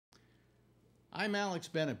I'm Alex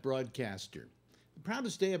Bennett, broadcaster. The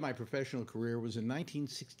proudest day of my professional career was in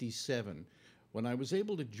 1967 when I was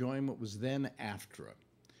able to join what was then AFTRA.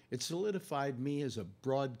 It solidified me as a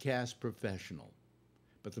broadcast professional.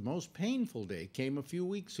 But the most painful day came a few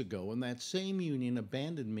weeks ago when that same union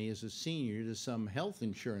abandoned me as a senior to some health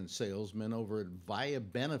insurance salesman over at Via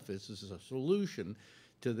Benefits as a solution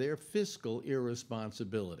to their fiscal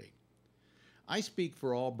irresponsibility. I speak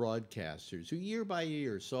for all broadcasters who year by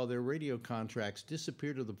year saw their radio contracts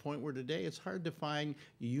disappear to the point where today it's hard to find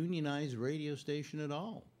a unionized radio station at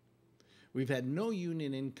all. We've had no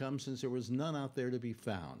union income since there was none out there to be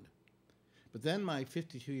found. But then my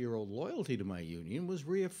 52-year-old loyalty to my union was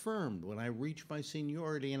reaffirmed when I reached my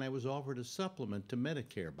seniority and I was offered a supplement to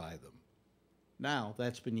Medicare by them. Now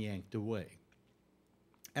that's been yanked away.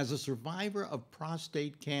 As a survivor of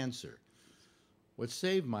prostate cancer, what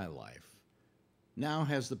saved my life now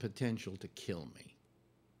has the potential to kill me.